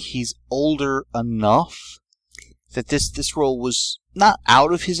just think he's older enough that this role was not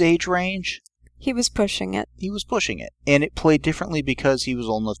out of his age range. He was pushing it. And it played differently because he was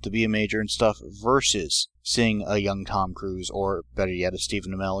old enough to be a major and stuff versus seeing a young Tom Cruise or, better yet, a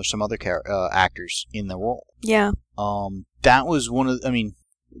Stephen Amell or some other actors in the role. Yeah. That was one of...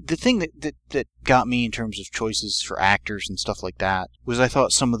 the thing that got me in terms of choices for actors and stuff like that was I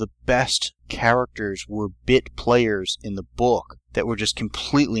thought some of the best characters were bit players in the book that were just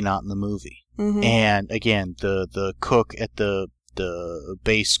completely not in the movie. Mm-hmm. And, again, the cook at the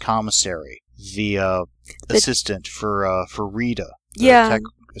base commissary, the assistant for Rita, the tech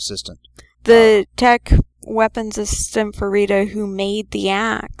assistant. The tech weapons assistant for Rita who made the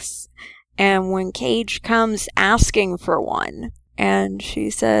axe. And when Cage comes asking for one, And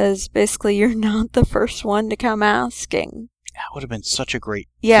she says, basically, you're not the first one to come asking. That would have been such a great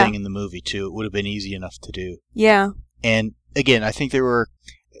Yeah. thing in the movie, too. It would have been easy enough to do. Yeah. And, again, I think there were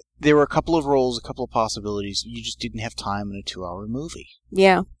a couple of roles, a couple of possibilities. You just didn't have time in a 2-hour movie.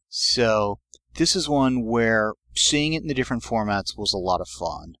 Yeah. So, this is one where seeing it in the different formats was a lot of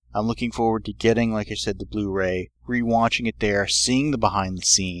fun. I'm looking forward to getting, like I said, the Blu-ray, rewatching it there, seeing the behind the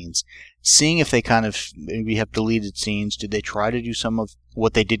scenes, seeing if they kind of maybe have deleted scenes. Did they try to do some of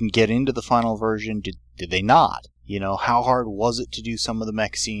what they didn't get into the final version? Did they not? You know, how hard was it to do some of the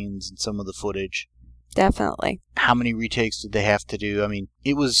mech scenes and some of the footage? Definitely. How many retakes did they have to do? I mean,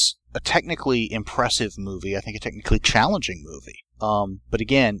 it was a technically impressive movie. I think a technically challenging movie. But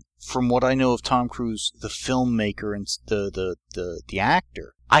again, from what I know of Tom Cruise, the filmmaker and the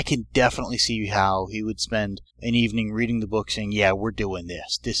actor, I can definitely see how he would spend an evening reading the book saying, yeah, we're doing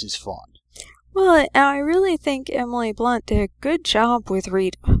this. This is fun. Well, I really think Emily Blunt did a good job with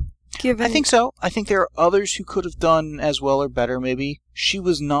Rita. I think so. I think there are others who could have done as well or better, maybe. She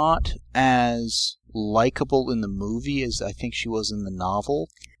was not as likable in the movie as I think she was in the novel.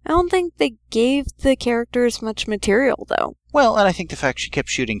 I don't think they gave the characters much material, though. Well, and I think the fact she kept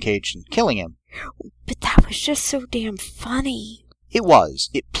shooting Cage and killing him. But that was just so damn funny. It was.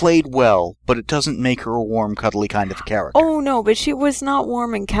 It played well, but it doesn't make her a warm, cuddly kind of a character. Oh, no, but she was not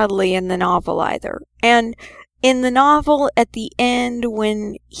warm and cuddly in the novel either. And in the novel, at the end,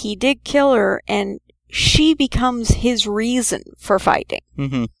 when he did kill her, and she becomes his reason for fighting.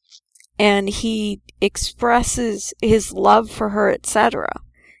 Mm-hmm. And he expresses his love for her, etc.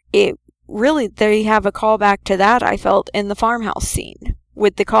 It really, they have a callback to that, I felt, in the farmhouse scene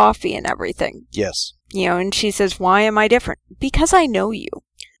with the coffee and everything. Yes. You know, and she says, why am I different? Because I know you.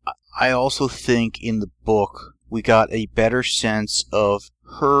 I also think in the book we got a better sense of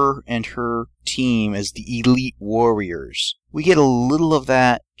her and her team as the elite warriors. We get a little of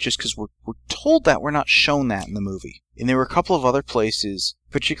that just because we're told that. We're not shown that in the movie. And there were a couple of other places,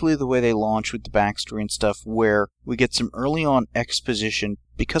 particularly the way they launch with the backstory and stuff, where we get some early on exposition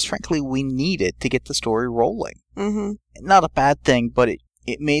because, frankly, we need it to get the story rolling. Mm-hmm. Not a bad thing, but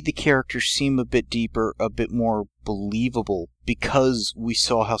it made the characters seem a bit deeper, a bit more believable, because we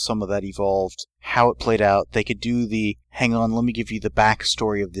saw how some of that evolved, how it played out. They could do the, hang on, let me give you the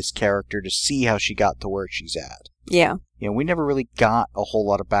backstory of this character to see how she got to where she's at. Yeah. You know, we never really got a whole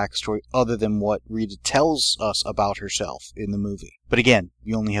lot of backstory other than what Rita tells us about herself in the movie. But again,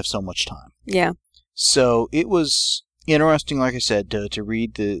 you only have so much time. Yeah. So it was interesting, like I said, to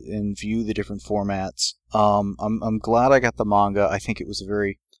read and view the different formats. I'm glad I got the manga. I think it was a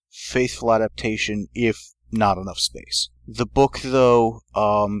very faithful adaptation, if not enough space. The book, though,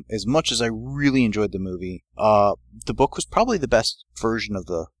 as much as I really enjoyed the movie, the book was probably the best version of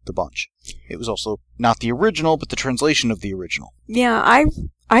the bunch. It was also not the original, but the translation of the original. Yeah,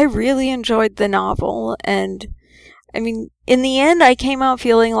 I really enjoyed the novel, and I mean, in the end, I came out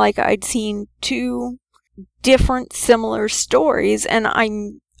feeling like I'd seen two different similar stories, and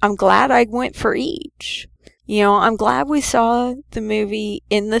I'm glad I went for each. You know, I'm glad we saw the movie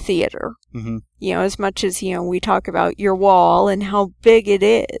in the theater. Mm-hmm. You know, as much as, you know, we talk about your wall and how big it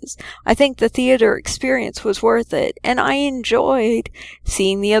is. I think the theater experience was worth it. And I enjoyed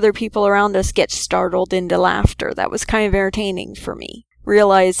seeing the other people around us get startled into laughter. That was kind of entertaining for me.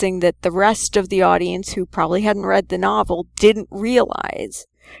 Realizing that the rest of the audience, who probably hadn't read the novel, didn't realize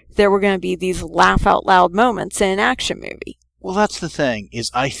there were going to be these laugh out loud moments in an action movie. Well, that's the thing, is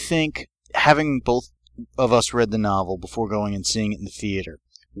I think having both of us read the novel before going and seeing it in the theater,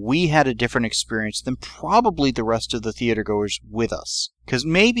 we had a different experience than probably the rest of the theater goers with us. Because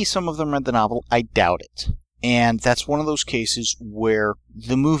maybe some of them read the novel, I doubt it. And that's one of those cases where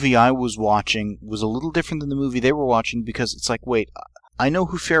the movie I was watching was a little different than the movie they were watching, because it's like, wait, I know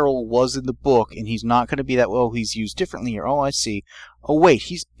who Farrell was in the book, and he's not going to be that well. He's used differently here. Oh, I see. Oh, wait,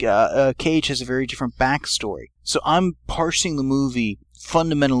 Cage has a very different backstory. So I'm parsing the movie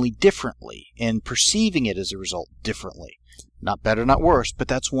fundamentally differently and perceiving it as a result differently. Not better, not worse, but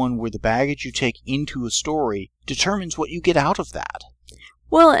that's one where the baggage you take into a story determines what you get out of that.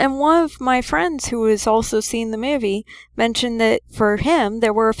 Well, and one of my friends who has also seen the movie mentioned that for him,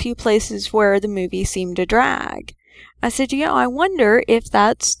 there were a few places where the movie seemed to drag. I said, you know, I wonder if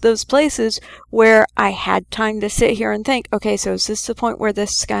that's those places where I had time to sit here and think, okay, so is this the point where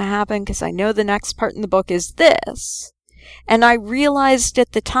this is going to happen? Because I know the next part in the book is this. And I realized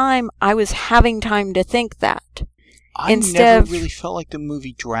at the time I was having time to think that. I never really felt like the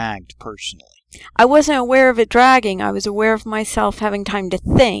movie dragged, personally. I wasn't aware of it dragging. I was aware of myself having time to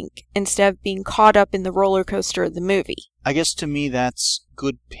think instead of being caught up in the roller coaster of the movie. I guess to me that's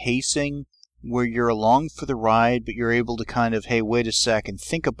good pacing, where you're along for the ride, but you're able to kind of, hey, wait a second,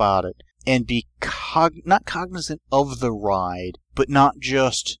 think about it, and be not cognizant of the ride, but not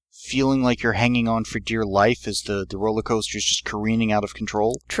just feeling like you're hanging on for dear life as the roller coaster is just careening out of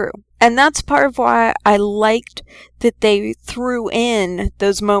control. True. And that's part of why I liked that they threw in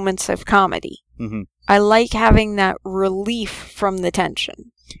those moments of comedy. Mm-hmm. I like having that relief from the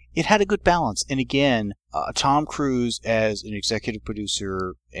tension. It had a good balance. And again, Tom Cruise as an executive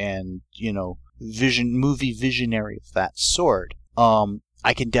producer and, movie visionary of that sort,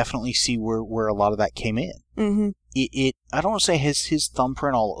 I can definitely see where a lot of that came in. Mm-hmm. I don't want to say his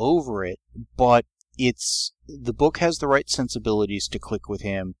thumbprint all over it, but the book has the right sensibilities to click with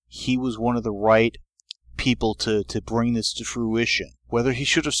him. He was one of the right people to bring this to fruition. Whether he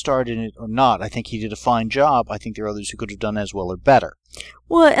should have starred in it or not, I think he did a fine job. I think there are others who could have done as well or better.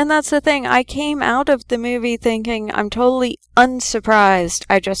 Well, and that's the thing. I came out of the movie thinking I'm totally unsurprised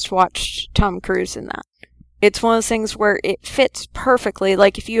I just watched Tom Cruise in that. It's one of those things where it fits perfectly.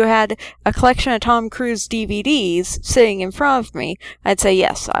 Like if you had a collection of Tom Cruise DVDs sitting in front of me, I'd say,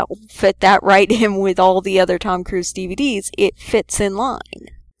 yes, I'll fit that right in with all the other Tom Cruise DVDs. It fits in line.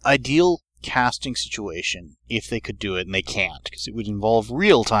 Ideal casting situation, if they could do it, and they can't, because it would involve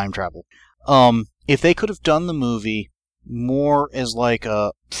real time travel. If they could have done the movie more as like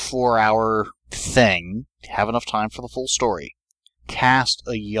a 4-hour thing, have enough time for the full story, cast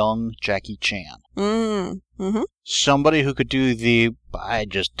a young Jackie Chan. Mm-hmm. Somebody who could do I'm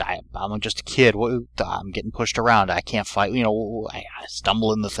just a kid. I'm getting pushed around. I can't fight. I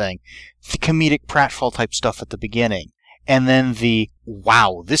stumble in the thing. The comedic pratfall type stuff at the beginning. And then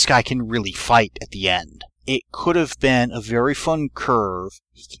wow, this guy can really fight at the end. It could have been a very fun curve.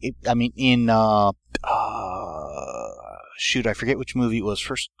 I forget which movie it was.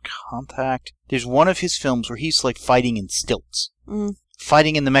 First Contact. There's one of his films where he's like fighting in stilts.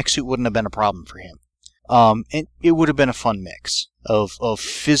 Fighting in the mech suit wouldn't have been a problem for him. And it would have been a fun mix of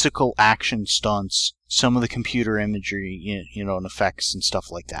physical action stunts, some of the computer imagery, and effects and stuff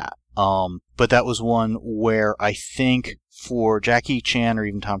like that. But that was one where I think for Jackie Chan or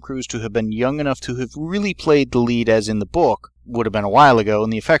even Tom Cruise to have been young enough to have really played the lead as in the book would have been a while ago,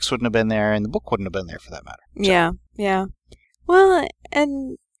 and the effects wouldn't have been there, and the book wouldn't have been there for that matter. So. Yeah. Well,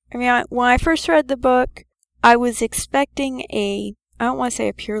 and when I first read the book, I was expecting I don't want to say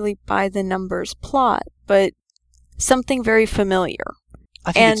a purely by the numbers plot, but something very familiar.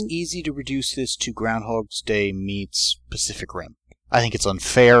 I think it's easy to reduce this to Groundhog's Day meets Pacific Rim. I think it's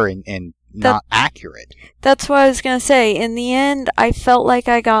unfair and not accurate. That's what I was going to say. In the end, I felt like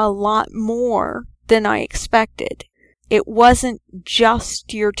I got a lot more than I expected. It wasn't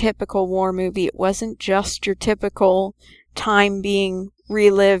just your typical war movie. It wasn't just your typical time being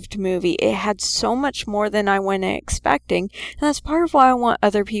relived movie. It had so much more than I went expecting. And that's part of why I want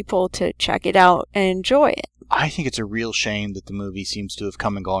other people to check it out and enjoy it. I think it's a real shame that the movie seems to have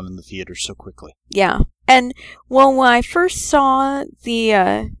come and gone in the theaters so quickly. Yeah. And, well, when I first saw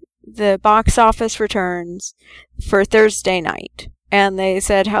the box office returns for Thursday night, and they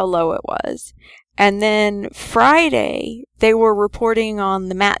said how low it was, and then Friday, they were reporting on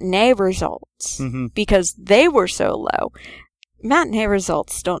the matinee results because they were so low. Matinee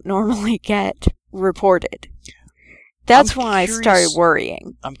results don't normally get reported. That's why I started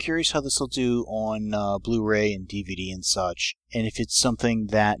worrying. I'm curious how this will do on Blu-ray and DVD and such, and if it's something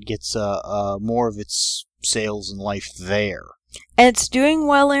that gets more of its sales and life there. And it's doing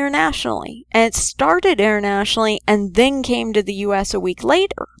well internationally. And it started internationally and then came to the U.S. a week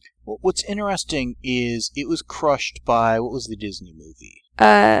later. Well, what's interesting is it was crushed by, what was the Disney movie?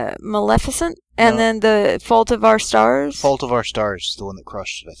 Maleficent, and then The Fault of Our Stars. Fault of Our Stars is the one that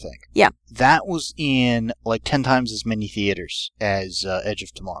crushed it, I think. Yeah. That was in like 10 times as many theaters as Edge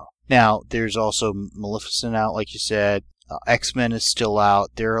of Tomorrow. Now, there's also Maleficent out, like you said. X-Men is still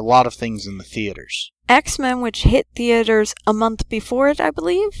out. There are a lot of things in the theaters. X-Men, which hit theaters a month before it, I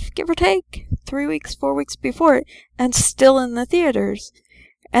believe, give or take. 3 weeks, 4 weeks before it, and still in the theaters.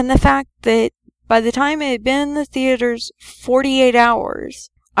 And the fact that by the time it had been in the theaters 48 hours,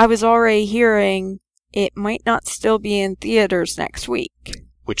 I was already hearing it might not still be in theaters next week.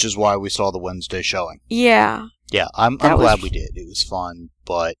 Which is why we saw the Wednesday showing. Yeah. Yeah, I'm glad we did. It was fun,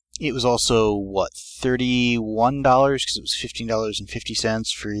 but it was also, $31? Because it was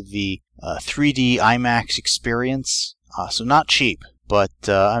 $15.50 for the 3D IMAX experience. So not cheap, but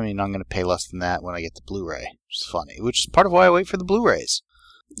I'm going to pay less than that when I get the Blu-ray, which is funny. Which is part of why I wait for the Blu-rays.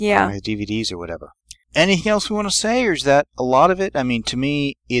 Yeah. Or the DVDs or whatever. Anything else we want to say, or is that a lot of it? I mean, to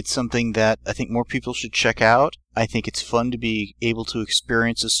me, it's something that I think more people should check out. I think it's fun to be able to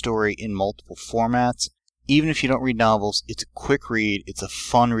experience a story in multiple formats. even if you don't read novels, it's a quick read, it's a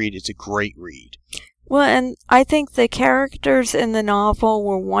fun read, it's a great read. Well, and I think the characters in the novel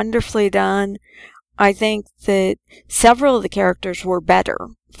were wonderfully done. I think that several of the characters were better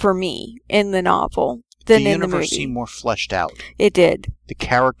for me in the novel than in the movie. The universe seemed more fleshed out. It did. The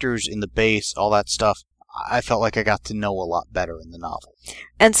characters in the base, all that stuff, I felt like I got to know a lot better in the novel.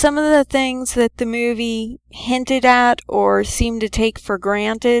 And some of the things that the movie hinted at or seemed to take for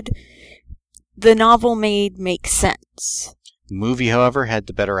granted, the novel made make sense. The movie, however, had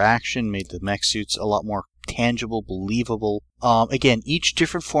the better action, made the mech suits a lot more tangible, believable. Again, each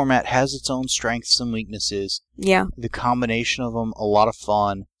different format has its own strengths and weaknesses. Yeah. The combination of them, a lot of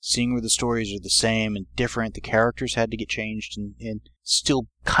fun. Seeing where the stories are the same and different. The characters had to get changed and still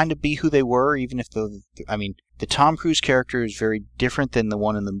kind of be who they were, even if the Tom Cruise character is very different than the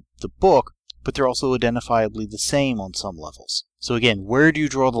one in the book, but they're also identifiably the same on some levels. So again, where do you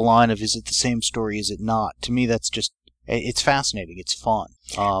draw the line of is it the same story, is it not? To me, that's just, it's fascinating. It's fun.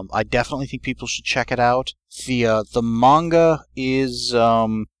 I definitely think people should check it out. The manga is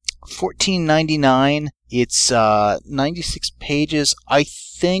 $14.99. It's 96 pages. I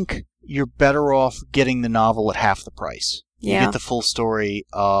think you're better off getting the novel at half the price. Yeah. You get the full story.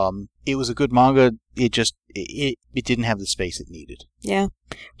 It was a good manga. It just it didn't have the space it needed. Yeah.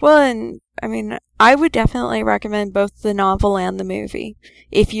 Well, and I mean, I would definitely recommend both the novel and the movie.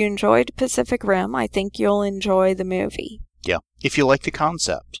 If you enjoyed Pacific Rim, I think you'll enjoy the movie. Yeah. If you like the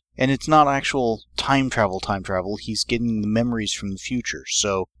concept. And it's not actual time travel. He's getting the memories from the future.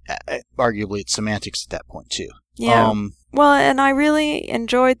 So, arguably, it's semantics at that point, too. Yeah. Well, and I really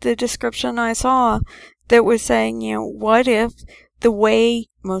enjoyed the description I saw that was saying, what if the way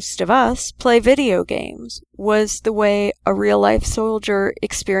most of us play video games was the way a real-life soldier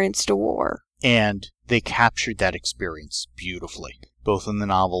experienced a war? And they captured that experience beautifully, both in the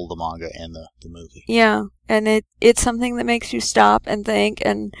novel, the manga, and the movie. Yeah, and it's something that makes you stop and think,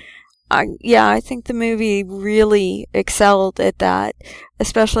 and I think the movie really excelled at that.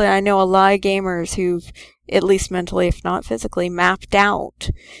 Especially, I know a lot of gamers who've, at least mentally, if not physically, mapped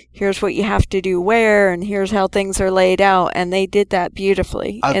out, here's what you have to do where, and here's how things are laid out, and they did that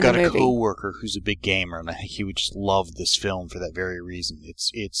beautifully in the movie. I've got a coworker who's a big gamer, and I think he would just love this film for that very reason.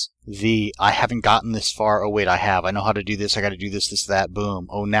 It's I haven't gotten this far, oh wait, I have, I know how to do this, I gotta do this, that, boom,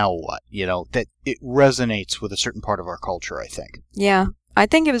 oh now what? That it resonates with a certain part of our culture, I think. Yeah. I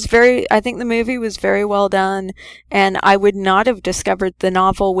think the movie was very well done, and I would not have discovered the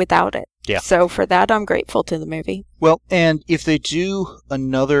novel without it. Yeah. So for that, I'm grateful to the movie. Well, and if they do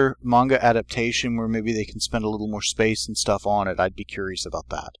another manga adaptation where maybe they can spend a little more space and stuff on it, I'd be curious about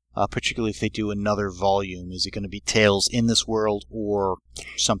that. Particularly if they do another volume. Is it going to be Tales in this world or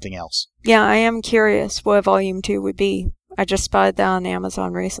something else? Yeah, I am curious what Volume 2 would be. I just spotted that on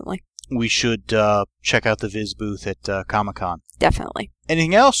Amazon recently. We should check out the Viz booth at Comic-Con. Definitely.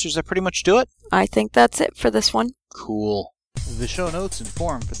 Anything else? Does that pretty much do it? I think that's it for this one. Cool. The show notes and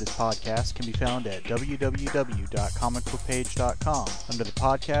forum for this podcast can be found at www.comicbookpage.com under the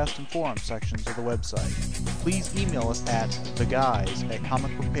podcast and forum sections of the website. Please email us at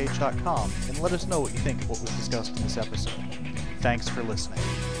theguys@comicbookpage.com and let us know what you think of what was discussed in this episode. Thanks for listening.